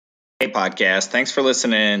podcast. Thanks for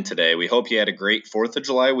listening in today. We hope you had a great 4th of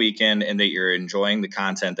July weekend and that you're enjoying the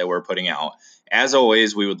content that we're putting out. As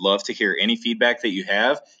always, we would love to hear any feedback that you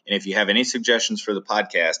have. And if you have any suggestions for the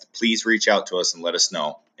podcast, please reach out to us and let us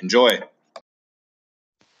know. Enjoy.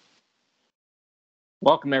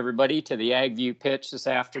 Welcome, everybody, to the Ag View pitch this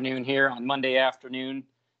afternoon here on Monday afternoon.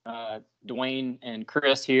 Dwayne and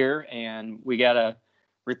Chris here, and we got a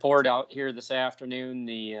report out here this afternoon,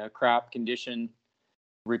 the crop condition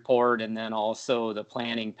report, and then also the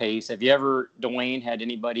planting pace. Have you ever, Dwayne, had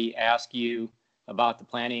anybody ask you about the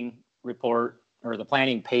planting report or the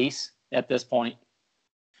planting pace at this point?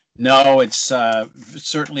 No, it's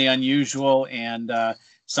certainly unusual, and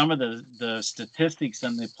some of the statistics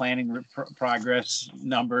and the planting progress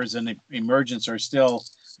numbers and the emergence are still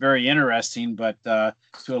very interesting, but to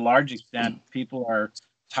a large extent, people are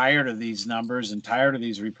tired of these numbers and tired of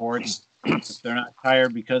these reports. If they're not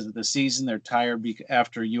tired because of the season, they're tired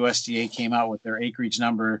after USDA came out with their acreage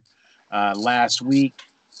number last week,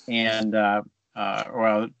 and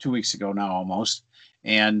well, 2 weeks ago now almost,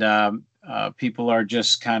 and people are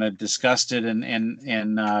just kind of disgusted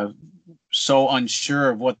and so unsure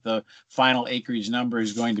of what the final acreage number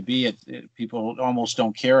is going to be. People almost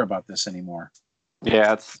don't care about this anymore.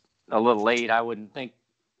 Yeah, it's a little late. I wouldn't think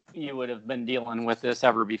you would have been dealing with this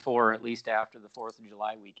ever before, at least after the 4th of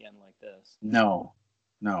July weekend like this. No.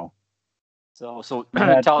 So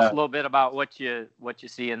tell us a little bit about what you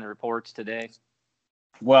see in the reports today.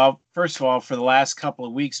 Well, first of all, for the last couple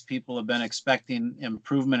of weeks, people have been expecting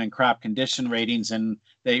improvement in crop condition ratings, and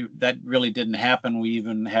that really didn't happen. We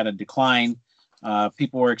even had a decline.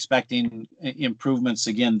 People were expecting improvements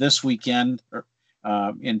again this weekend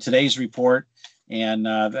in today's report, and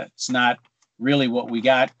that's not really what we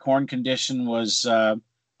got. Corn condition was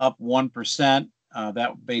up 1%.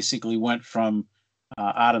 That basically went from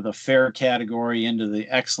out of the fair category into the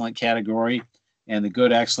excellent category. And the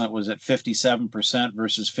good excellent was at 57%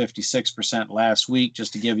 versus 56% last week.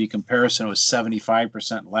 Just to give you comparison, it was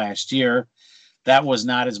 75% last year. That was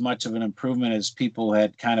not as much of an improvement as people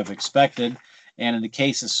had kind of expected. And in the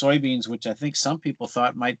case of soybeans, which I think some people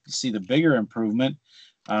thought might see the bigger improvement,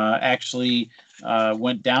 actually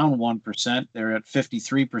went down 1%. They're at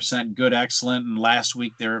 53% good excellent, and last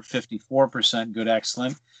week they're at 54% good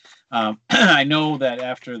excellent. I know that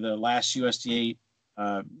after the last USDA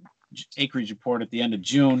acreage report at the end of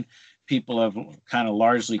June, people have kind of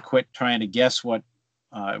largely quit trying to guess what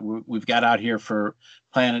we've got out here for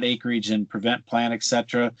planted acreage and prevent plant,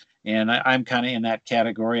 etc. And I'm kind of in that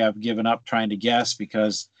category. I've given up trying to guess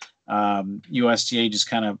because USDA just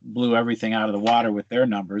kind of blew everything out of the water with their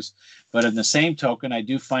numbers. But in the same token, I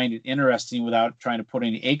do find it interesting, without trying to put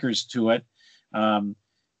any acres to it. In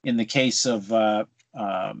the case of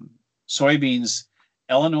soybeans,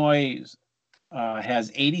 Illinois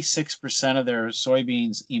has 86% of their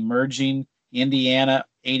soybeans emerging, Indiana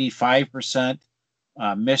 85%,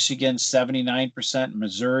 Michigan 79%,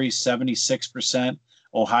 Missouri 76%,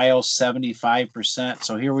 Ohio 75%.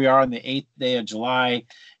 So here we are on the 8th day of July,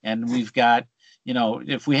 and we've got,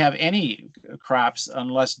 if we have any crops,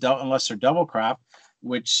 unless they're double crop,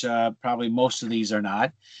 which probably most of these are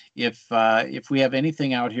not, if we have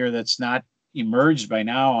anything out here that's not emerged by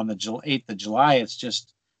now on the 8th of July, it's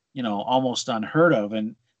just almost unheard of.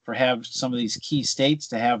 And for some of these key states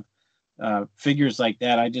to have figures like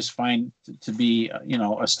that, I just find to be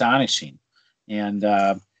astonishing. And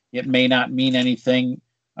it may not mean anything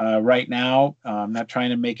right now. I'm not trying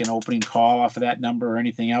to make an opening call off of that number or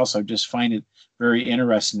anything else. I just find it very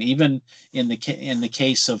interesting. Even in the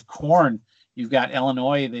case of corn, you've got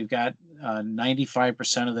Illinois. They've got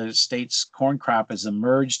 95% of the state's corn crop has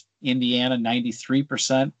emerged. Indiana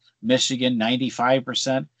 93%, Michigan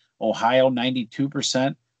 95%, Ohio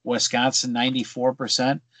 92%, Wisconsin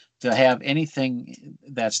 94%. To have anything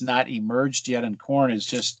that's not emerged yet in corn is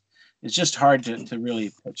just hard to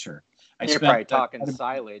really picture. You're probably talking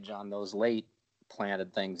silage on those late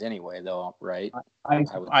planted things anyway, though, right?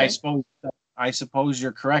 I suppose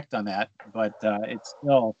you're correct on that, but it's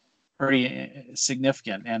still pretty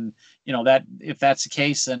significant. And that if that's the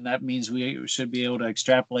case, then that means we should be able to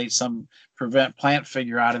extrapolate some prevent plant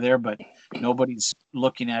figure out of there. But nobody's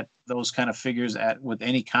looking at those kind of figures with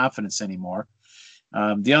any confidence anymore.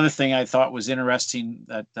 The other thing I thought was interesting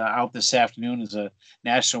that out this afternoon is a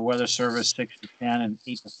National Weather Service 6 to 10 and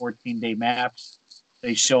 8 to 14 day maps.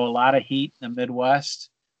 They show a lot of heat in the Midwest.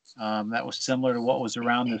 That was similar to what was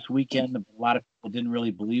around this weekend. A lot of people didn't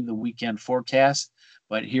really believe the weekend forecast,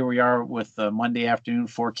 but here we are with the Monday afternoon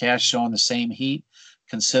forecast showing the same heat,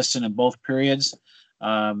 consistent in both periods.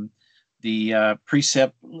 The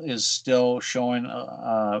precip is still showing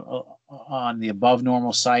a on the above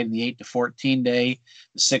normal side in the 8 to 14 day.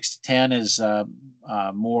 The 6 to 10 is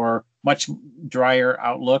much drier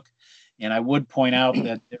outlook. And I would point out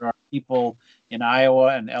that there are people in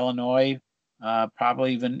Iowa and Illinois,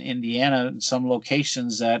 probably even Indiana, in some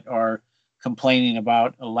locations that are complaining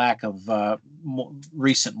about a lack of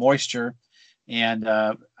recent moisture. And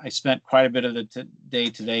I spent quite a bit of the day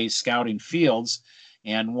today scouting fields.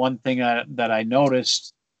 And one thing that I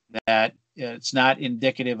noticed, that it's not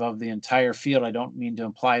indicative of the entire field. I don't mean to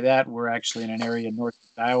imply that. We're actually in an area in north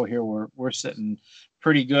Iowa here where we're sitting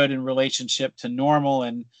pretty good in relationship to normal,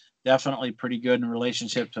 and definitely pretty good in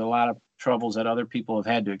relationship to a lot of troubles that other people have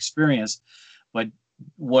had to experience. But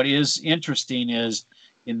what is interesting is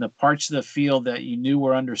in the parts of the field that you knew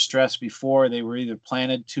were under stress before, they were either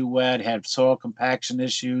planted too wet, had soil compaction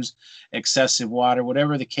issues, excessive water,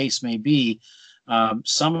 whatever the case may be.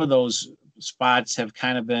 Some of those spots have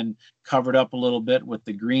kind of been covered up a little bit with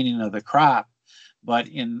the greening of the crop. But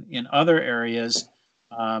in other areas,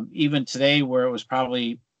 even today where it was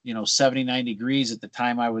probably 79 degrees at the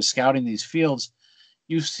time I was scouting these fields,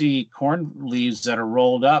 you see corn leaves that are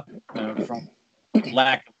rolled up from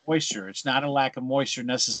lack of moisture. It's not a lack of moisture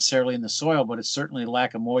necessarily in the soil, but it's certainly a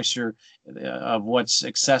lack of moisture of what's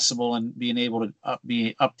accessible and being able to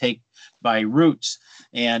be uptake by roots.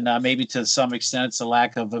 And maybe to some extent, it's a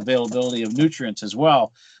lack of availability of nutrients as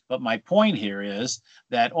well. But my point here is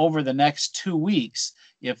that over the next 2 weeks,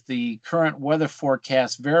 if the current weather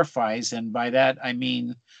forecast verifies, and by that I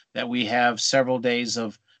mean that we have several days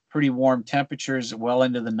of pretty warm temperatures, well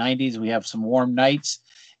into the 90s, we have some warm nights.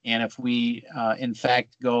 And if we, in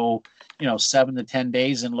fact, go, 7 to 10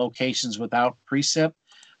 days in locations without precip,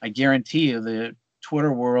 I guarantee you the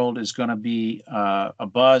Twitter world is going to be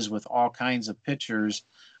abuzz with all kinds of pictures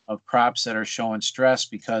of crops that are showing stress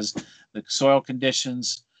because the soil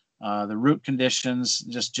conditions, the root conditions,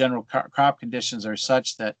 just general crop conditions are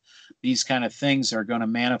such that these kind of things are going to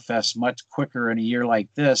manifest much quicker in a year like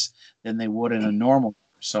this than they would in a normal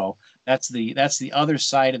year. So that's the other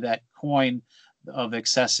side of that coin of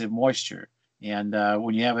excessive moisture. And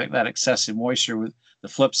when you have that excessive moisture, with the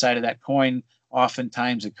flip side of that coin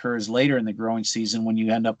oftentimes occurs later in the growing season when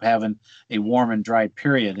you end up having a warm and dry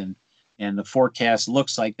period. And the forecast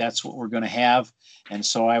looks like that's what we're going to have. And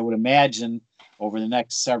so I would imagine over the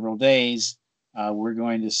next several days, we're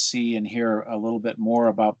going to see and hear a little bit more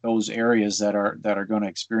about those areas that are going to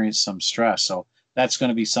experience some stress. So that's going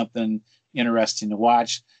to be something interesting to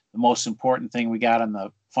watch. The most important thing we got on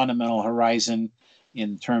the fundamental horizon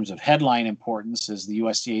in terms of headline importance is the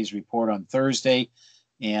USDA's report on Thursday.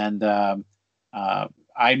 And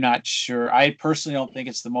I'm not sure. I personally don't think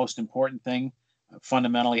it's the most important thing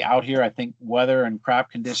fundamentally out here. I think weather and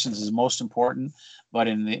crop conditions is most important. But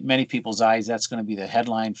in many people's eyes, that's going to be the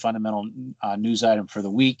headline fundamental news item for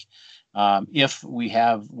the week. If we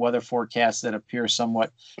have weather forecasts that appear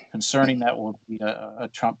somewhat concerning, that will be a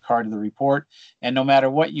trump card of the report. And no matter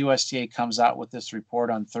what USDA comes out with this report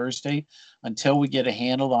on Thursday, until we get a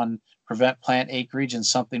handle on prevent plant acreage and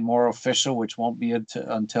something more official, which won't be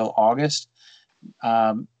until August,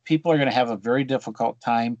 people are going to have a very difficult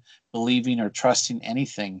time believing or trusting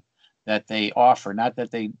anything that they offer. Not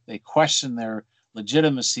that they question their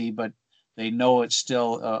legitimacy, but they know it's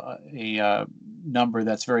still a number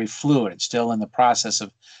that's very fluid. It's still in the process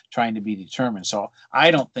of trying to be determined. So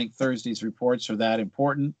I don't think Thursday's reports are that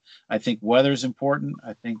important. I think weather's important.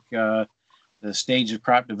 I think the stage of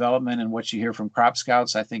crop development and what you hear from crop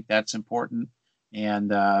scouts, I think that's important.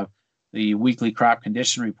 And the weekly crop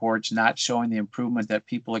condition reports not showing the improvement that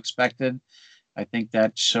people expected, I think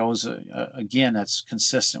that shows, again, that's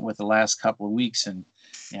consistent with the last couple of weeks. And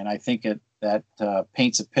I think that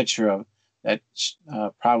paints a picture of that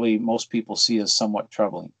probably most people see as somewhat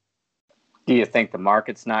troubling. Do you think the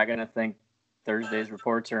market's not going to think Thursday's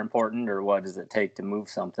reports are important, or what does it take to move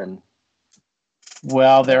something?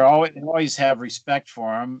 Well, they always have respect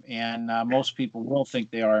for them, and most people will think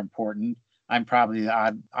they are important. I'm probably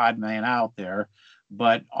the odd man out there,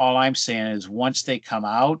 but all I'm saying is once they come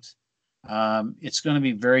out, it's going to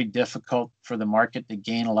be very difficult for the market to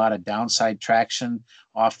gain a lot of downside traction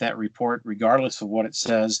off that report, regardless of what it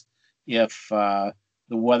says. If the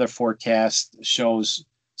weather forecast shows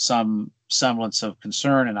some semblance of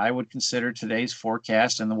concern, and I would consider today's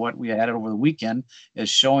forecast and what we had over the weekend as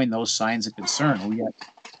showing those signs of concern. We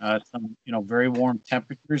got some, very warm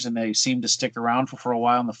temperatures, and they seem to stick around for a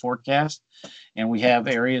while in the forecast. And we have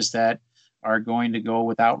areas that are going to go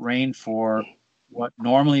without rain for what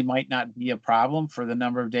normally might not be a problem for the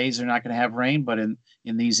number of days they're not going to have rain, but in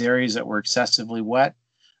these areas that were excessively wet,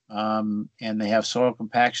 and they have soil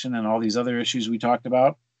compaction and all these other issues we talked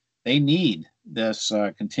about, they need this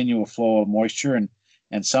continual flow of moisture,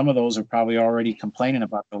 and some of those are probably already complaining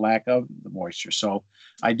about the lack of the moisture. So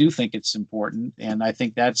I do think it's important, and I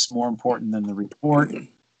think that's more important than the report.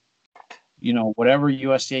 Whatever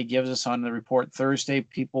USDA gives us on the report Thursday,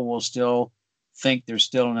 people will still think there's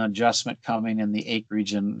still an adjustment coming in the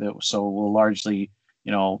acreage, and so we'll largely,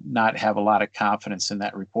 not have a lot of confidence in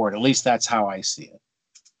that report. At least that's how I see it.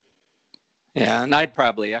 Yeah, and I'd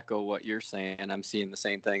probably echo what you're saying. I'm seeing the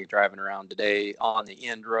same thing driving around today on the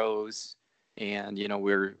end rows, and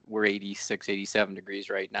we're 86, 87 degrees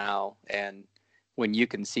right now, and when you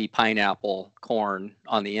can see pineapple corn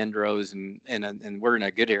on the end rows, and we're in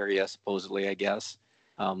a good area supposedly, I guess,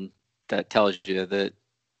 that tells you that,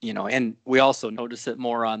 and we also notice it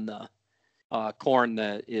more on the corn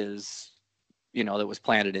that is, that was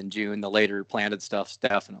planted in June. The later planted stuff's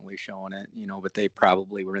definitely showing it, but they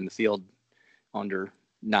probably were in the field under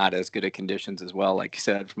not as good of conditions as well, like you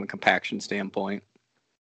said, from a compaction standpoint.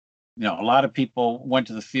 A lot of people went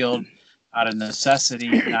to the field out of necessity,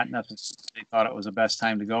 not necessarily they thought it was the best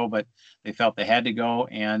time to go, but they felt they had to go.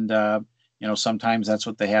 And, sometimes that's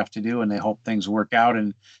what they have to do, and they hope things work out.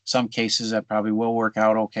 In some cases, that probably will work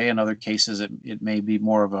out okay. In other cases, it may be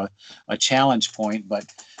more of a challenge point. But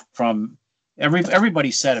from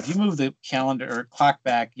everybody said, if you move the calendar or clock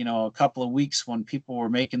back, a couple of weeks when people were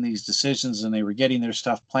making these decisions and they were getting their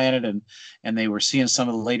stuff planted and they were seeing some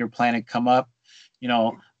of the later planting come up,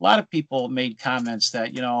 a lot of people made comments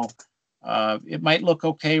that, it might look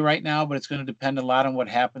okay right now, but it's going to depend a lot on what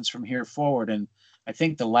happens from here forward. And I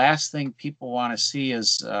think the last thing people want to see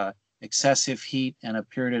is excessive heat and a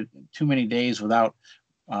period of too many days without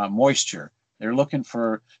moisture. They're looking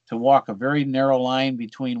to walk a very narrow line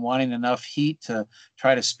between wanting enough heat to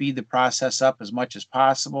try to speed the process up as much as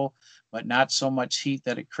possible, but not so much heat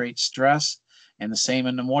that it creates stress. And the same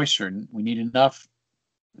in the moisture. We need enough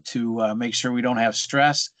to make sure we don't have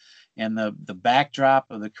stress. And the backdrop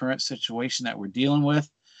of the current situation that we're dealing with,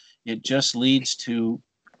 it just leads to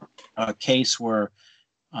a case where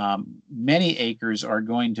many acres are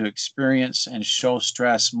going to experience and show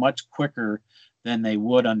stress much quicker than they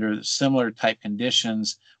would under similar type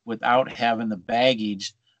conditions without having the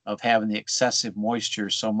baggage of having the excessive moisture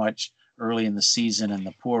so much early in the season and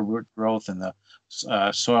the poor root growth and the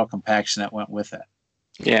soil compaction that went with it.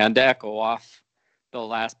 Yeah, and to echo off the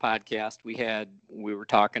last podcast we were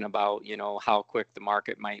talking about, how quick the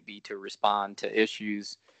market might be to respond to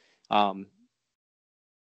issues.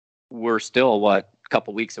 We're still a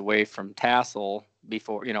couple weeks away from tassel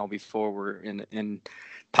before we're in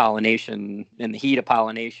pollination, in the heat of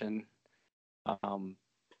pollination.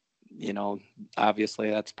 Obviously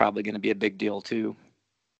that's probably going to be a big deal too.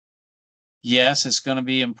 Yes, it's going to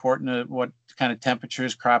be important what kind of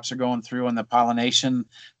temperatures crops are going through, and the pollination.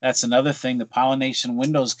 That's another thing. The pollination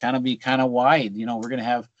windows kind of wide. We're going to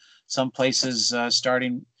have some places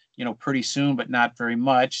starting, pretty soon, but not very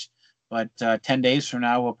much. But 10 days from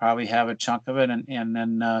now, we'll probably have a chunk of it. And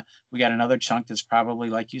then we got another chunk that's probably,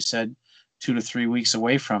 like you said, 2 to 3 weeks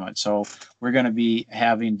away from it. So we're going to be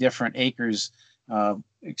having different acres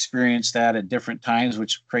experience that at different times,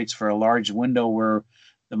 which creates for a large window where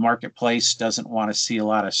the marketplace doesn't want to see a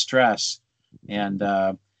lot of stress. And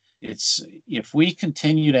if we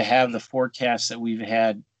continue to have the forecast that we've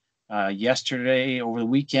had yesterday over the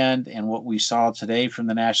weekend and what we saw today from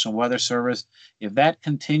the National Weather Service, if that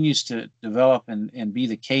continues to develop and be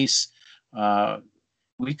the case,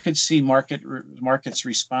 we could see markets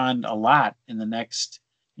respond a lot in the next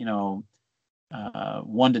 1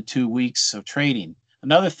 to 2 weeks of trading.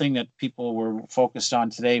 Another thing that people were focused on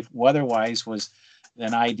today weather-wise was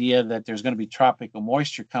an idea that there's going to be tropical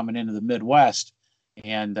moisture coming into the Midwest.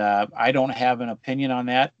 And I don't have an opinion on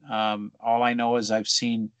that. All I know is I've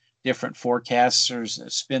seen different forecasters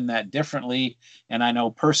spin that differently. And I know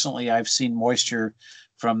personally I've seen moisture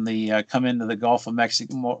from the come into the Gulf of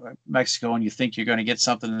Mexico, and you think you're going to get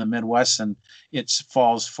something in the Midwest, and it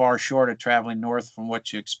falls far short of traveling north from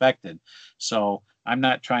what you expected. So I'm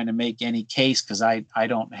not trying to make any case because I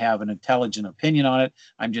don't have an intelligent opinion on it.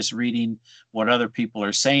 I'm just reading what other people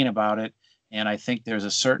are saying about it. And I think there's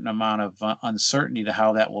a certain amount of uncertainty to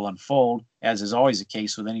how that will unfold, as is always the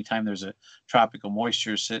case with any time there's a tropical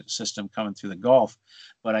moisture system coming through the Gulf.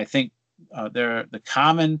 But I think the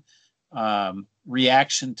common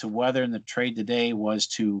reaction to weather in the trade today was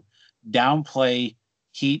to downplay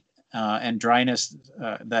heat and dryness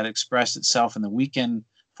that expressed itself in the weekend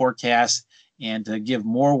forecast, and to give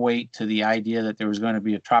more weight to the idea that there was going to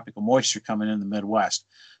be a tropical moisture coming in the Midwest.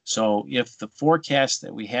 So if the forecast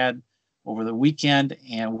that we had over the weekend,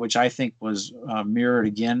 and which I think was mirrored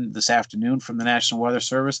again this afternoon from the National Weather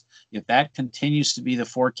Service. If that continues to be the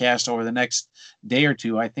forecast over the next day or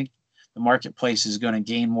two, I think the marketplace is going to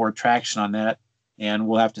gain more traction on that, and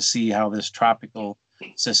we'll have to see how this tropical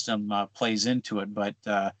system plays into it. But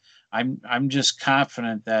I'm just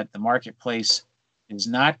confident that the marketplace is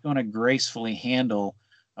not going to gracefully handle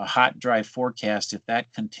a hot, dry forecast if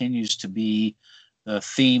that continues to be the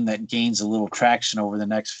theme that gains a little traction over the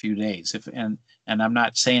next few days. And I'm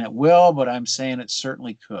not saying it will, but I'm saying it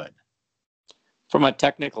certainly could. From a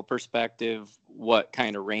technical perspective, what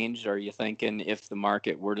kind of range are you thinking if the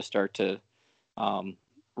market were to start to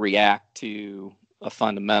react to a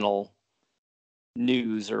fundamental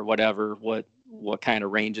news or whatever? What kind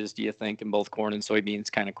of ranges do you think in both corn and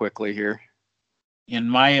soybeans kind of quickly here? In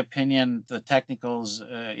my opinion, the technicals,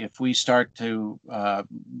 if we start to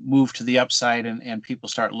move to the upside and people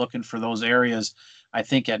start looking for those areas, I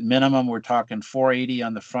think at minimum we're talking 480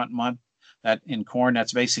 on the front month. That in corn,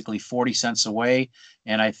 that's basically 40 cents away.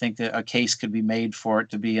 And I think that a case could be made for it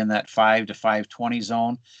to be in that 5 to 520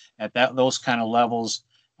 zone. At those kind of levels,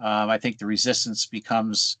 I think the resistance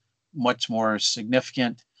becomes much more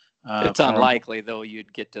significant. It's unlikely, though,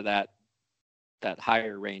 you'd get to that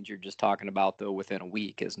higher range you're just talking about, though, within a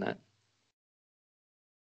week, isn't it?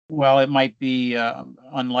 Well, it might be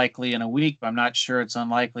unlikely in a week, but I'm not sure it's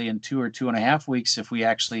unlikely in 2 or 2.5 weeks if we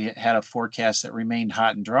actually had a forecast that remained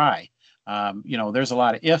hot and dry. There's a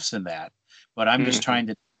lot of ifs in that, but I'm just trying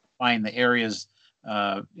to find the areas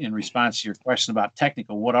in response to your question about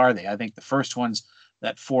technical. What are they? I think the first one's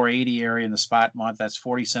that 480 area in the spot month. That's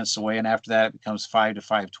 40 cents away, and after that, it becomes 5 to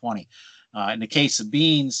 520. In the case of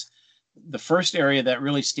beans, the first area that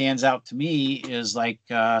really stands out to me is like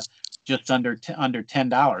just under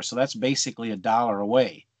 $10. So that's basically $1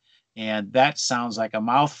 away. And that sounds like a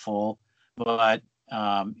mouthful, but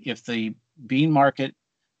if the bean market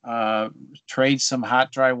trades some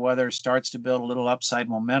hot, dry weather, starts to build a little upside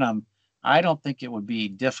momentum, I don't think it would be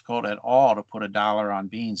difficult at all to put $1 on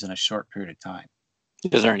beans in a short period of time.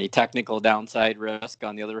 Is there any technical downside risk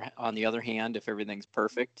on the other hand if everything's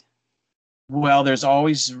perfect? Well, there's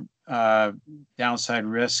always downside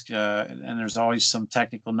risk, and there's always some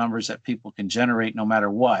technical numbers that people can generate no matter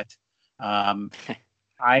what.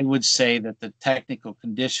 I would say that the technical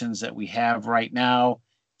conditions that we have right now,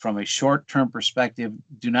 from a short-term perspective,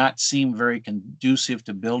 do not seem very conducive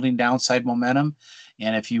to building downside momentum.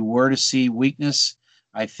 And if you were to see weakness,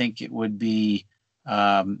 I think it would be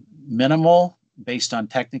minimal based on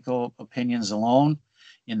technical opinions alone.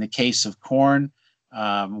 In the case of corn,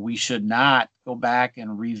 we should not go back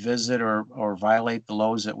and revisit or violate the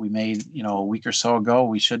lows that we made, a week or so ago.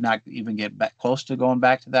 We should not even get back close to going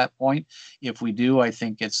back to that point. If we do, I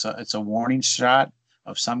think it's a warning shot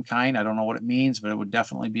of some kind. I don't know what it means, but it would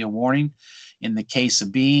definitely be a warning. In the case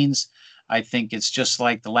of beans, I think it's just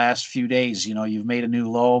like the last few days. You've made a new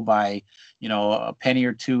low by, a penny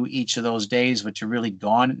or two each of those days, but you're really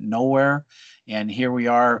gone nowhere. And here we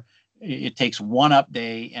are. It takes one up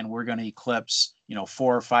day, and we're going to eclipse,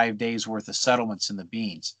 4 or 5 days worth of settlements in the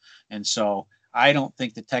beans. And so I don't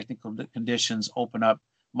think the technical conditions open up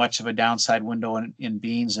much of a downside window in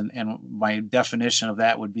beans. And my definition of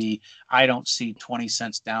that would be, I don't see 20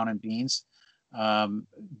 cents down in beans.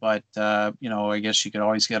 But I guess you could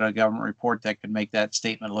always get a government report that could make that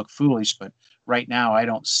statement look foolish. But right now, I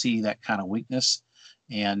don't see that kind of weakness.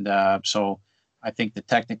 And so I think the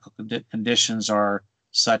technical conditions are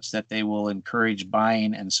such that they will encourage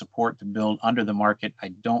buying and support to build under the market. I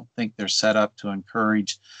don't think they're set up to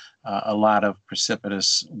encourage a lot of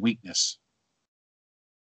precipitous weakness.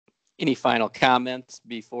 Any final comments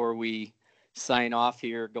before we sign off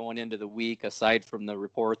here going into the week, aside from the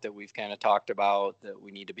report that we've kind of talked about that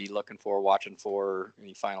we need to be looking for, watching for?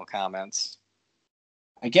 Any final comments?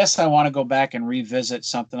 I guess I want to go back and revisit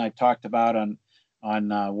something I talked about on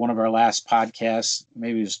one of our last podcasts.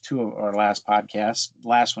 Maybe it was 2 of our last podcasts,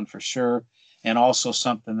 last one for sure, and also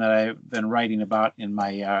something that I've been writing about in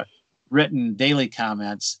my written daily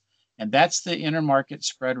comments, and that's the intermarket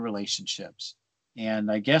spread relationships.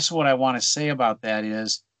 And I guess what I want to say about that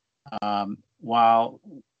is, while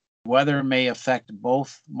weather may affect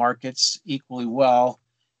both markets equally well,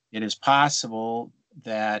 it is possible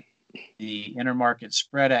that the intermarket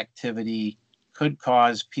spread activity could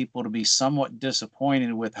cause people to be somewhat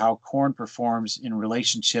disappointed with how corn performs in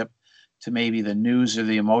relationship to maybe the news or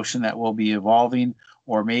the emotion that will be evolving,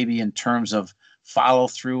 or maybe in terms of follow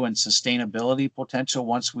through and sustainability potential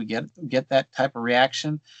once we get that type of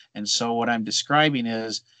reaction. And so what I'm describing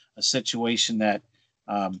is a situation that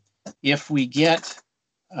if we get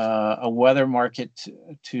a weather market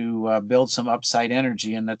to build some upside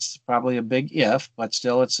energy, and that's probably a big if, but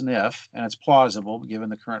still it's an if, and it's plausible given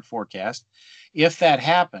the current forecast. If that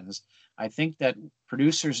happens, I think that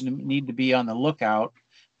producers need to be on the lookout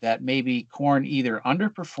that maybe corn either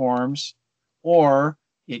underperforms or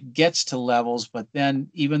it gets to levels, but then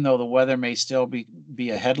even though the weather may still be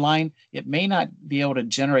a headline, it may not be able to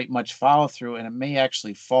generate much follow through, and it may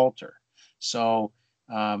actually falter. So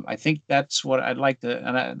I think that's what I'd like to,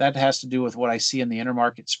 and that has to do with what I see in the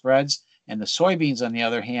intermarket spreads. And the soybeans, on the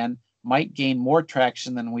other hand, might gain more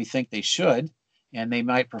traction than we think they should, and they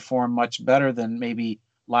might perform much better than maybe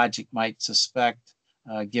logic might suspect,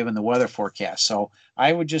 given the weather forecast. So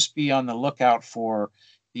I would just be on the lookout for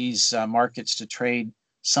these markets to trade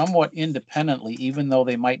somewhat independently, even though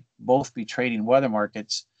they might both be trading weather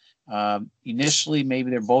markets. Initially,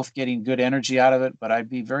 maybe they're both getting good energy out of it, but I'd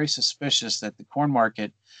be very suspicious that the corn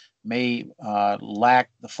market may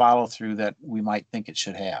lack the follow through that we might think it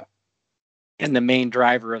should have. And the main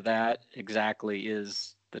driver of that exactly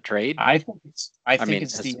is the trade. I think it's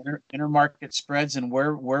the intermarket spreads and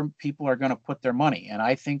where people are going to put their money. And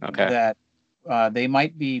I think that they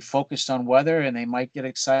might be focused on weather and they might get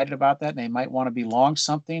excited about that and they might want to be long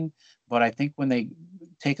something. But I think when they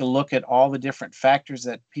take a look at all the different factors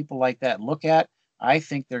that people like that look at, I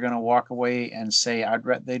think they're going to walk away and say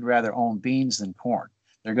they'd rather own beans than corn.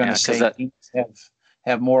 They're going to say beans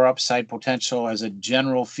have more upside potential as a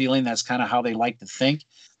general feeling. That's kind of how they like to think.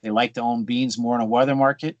 They like to own beans more in a weather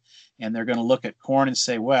market. And they're going to look at corn and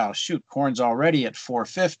say, well, shoot, corn's already at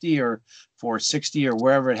 450 or 460 or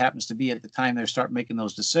wherever it happens to be at the time they start making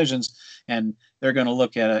those decisions. And they're going to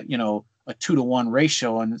look at a 2-to-1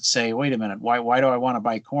 ratio and say, wait a minute, why do I want to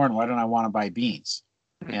buy corn? Why don't I want to buy beans?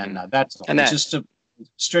 Mm-hmm. And that's just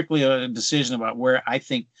strictly a decision about where I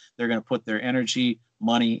think they're going to put their energy,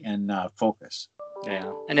 money, and focus.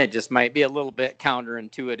 Yeah, and it just might be a little bit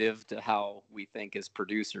counterintuitive to how we think as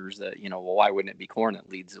producers that, well, why wouldn't it be corn that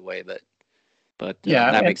leads the way? But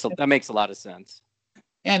yeah, that makes a lot of sense.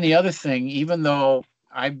 And the other thing, even though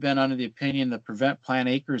I've been under the opinion that prevent plant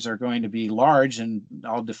acres are going to be large, and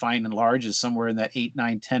I'll define large as somewhere in that 8,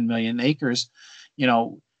 9, 10 million acres,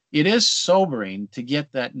 it is sobering to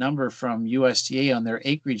get that number from USDA on their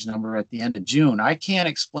acreage number at the end of June. I can't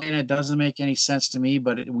explain it. It doesn't make any sense to me,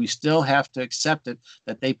 but we still have to accept it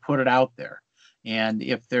that they put it out there. And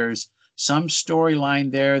if there's some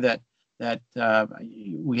storyline there that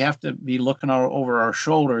we have to be looking over our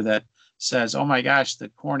shoulder that says, oh my gosh, the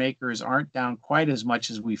corn acres aren't down quite as much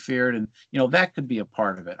as we feared. And, that could be a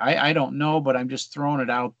part of it. I don't know, but I'm just throwing it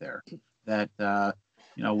out there that,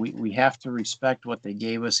 we have to respect what they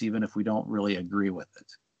gave us, even if we don't really agree with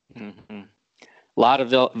it. Mm-hmm. A lot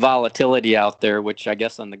of volatility out there, which I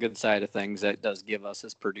guess on the good side of things, that does give us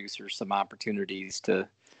as producers some opportunities to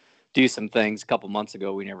do some things a couple months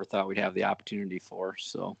ago we never thought we'd have the opportunity for.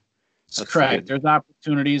 So that's correct. There's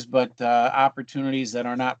opportunities, but opportunities that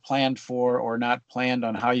are not planned for or not planned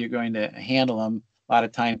on how you're going to handle them, a lot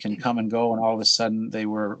of time can come and go, and all of a sudden they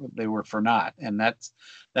were for naught. And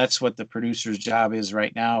that's what the producer's job is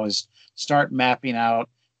right now, is start mapping out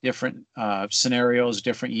different scenarios,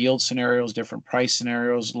 different yield scenarios, different price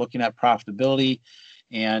scenarios, looking at profitability,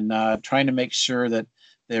 and trying to make sure that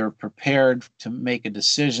they're prepared to make a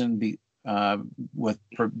decision with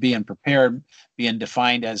being prepared, being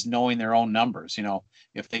defined as knowing their own numbers.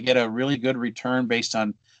 If they get a really good return based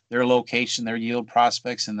on their location, their yield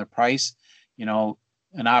prospects, and the price,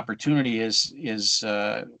 an opportunity is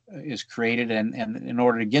created, and in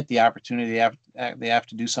order to get the opportunity, they have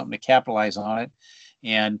to do something to capitalize on it.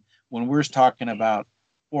 And when we're talking about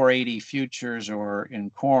 480 futures or in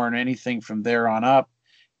corn, anything from there on up,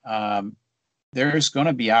 there's going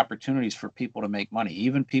to be opportunities for people to make money.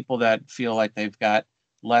 Even people that feel like they've got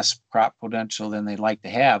less crop potential than they'd like to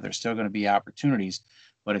have, there's still going to be opportunities.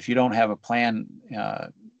 But if you don't have a plan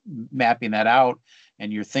mapping that out,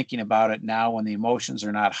 and you're thinking about it now when the emotions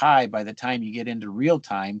are not high, by the time you get into real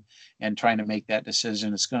time and trying to make that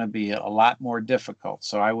decision, it's going to be a lot more difficult.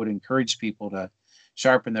 So I would encourage people to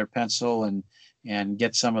sharpen their pencil and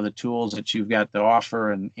get some of the tools that you've got to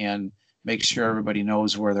offer, and make sure everybody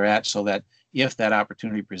knows where they're at, so that if that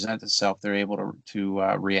opportunity presents itself, they're able to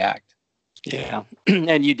react. Yeah.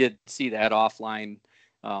 And you did see that offline.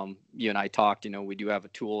 You and I talked, we do have a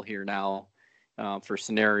tool here now for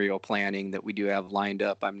scenario planning that we do have lined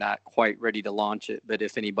up. I'm not quite ready to launch it, but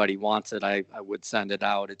if anybody wants it, I would send it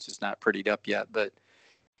out. It's just not prettied up yet, but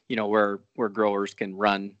where growers can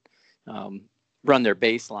run their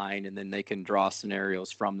baseline, and then they can draw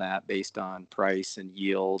scenarios from that based on price and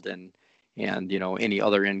yield and and any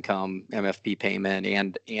other income, MFP payment,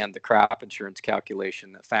 and the crop insurance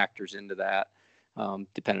calculation that factors into that,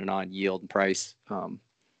 depending on yield and price,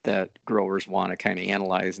 that growers want to kind of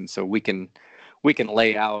analyze. And so we can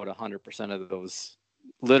lay out 100% of those,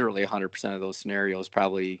 literally 100% of those scenarios,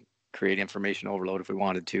 probably create information overload if we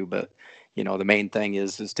wanted to. But the main thing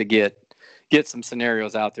is to get some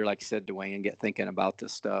scenarios out there, like you said, Dwayne, and get thinking about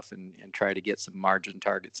this stuff and try to get some margin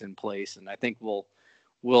targets in place. And I think we'll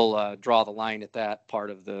draw the line at that part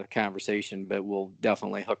of the conversation, but we'll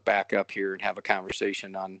definitely hook back up here and have a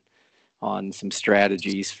conversation on some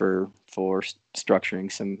strategies for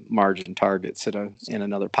structuring some margin targets in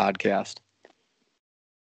another podcast.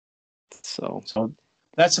 So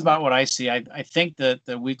that's about what I see. I think that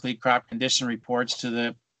the weekly crop condition reports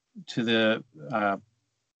to the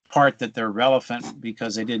part that they're relevant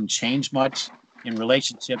because they didn't change much in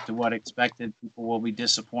relationship to what expected. People will be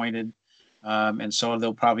disappointed. And so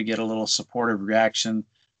they'll probably get a little supportive reaction.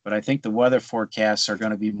 But I think the weather forecasts are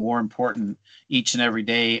going to be more important each and every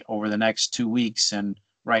day over the next 2 weeks. And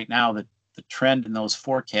right now, the trend in those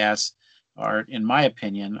forecasts are, in my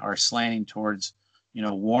opinion, are slanting towards,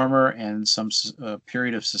 warmer and some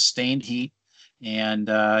period of sustained heat. And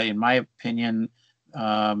in my opinion,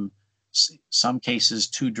 some cases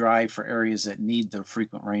too dry for areas that need the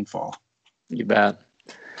frequent rainfall. You bet.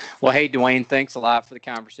 Well, hey, Dwayne, thanks a lot for the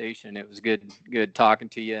conversation. It was good talking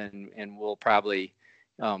to you, and we'll probably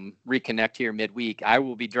reconnect here midweek. I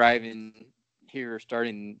will be driving here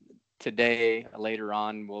starting today. Later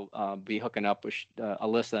on, we'll be hooking up with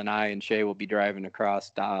Alyssa, and I and Shay will be driving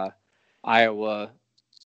across Iowa,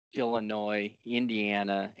 Illinois,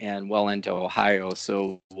 Indiana, and well into Ohio.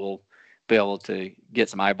 So we'll be able to get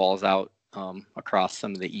some eyeballs out across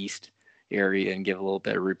some of the east area and give a little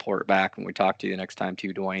bit of report back when we talk to you next time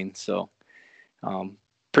too, Dwayne. So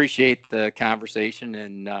appreciate the conversation,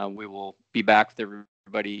 and we will be back with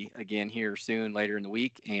everybody again here soon later in the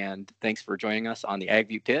week. And thanks for joining us on the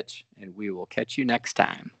AgView Pitch, and we will catch you next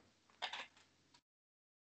time.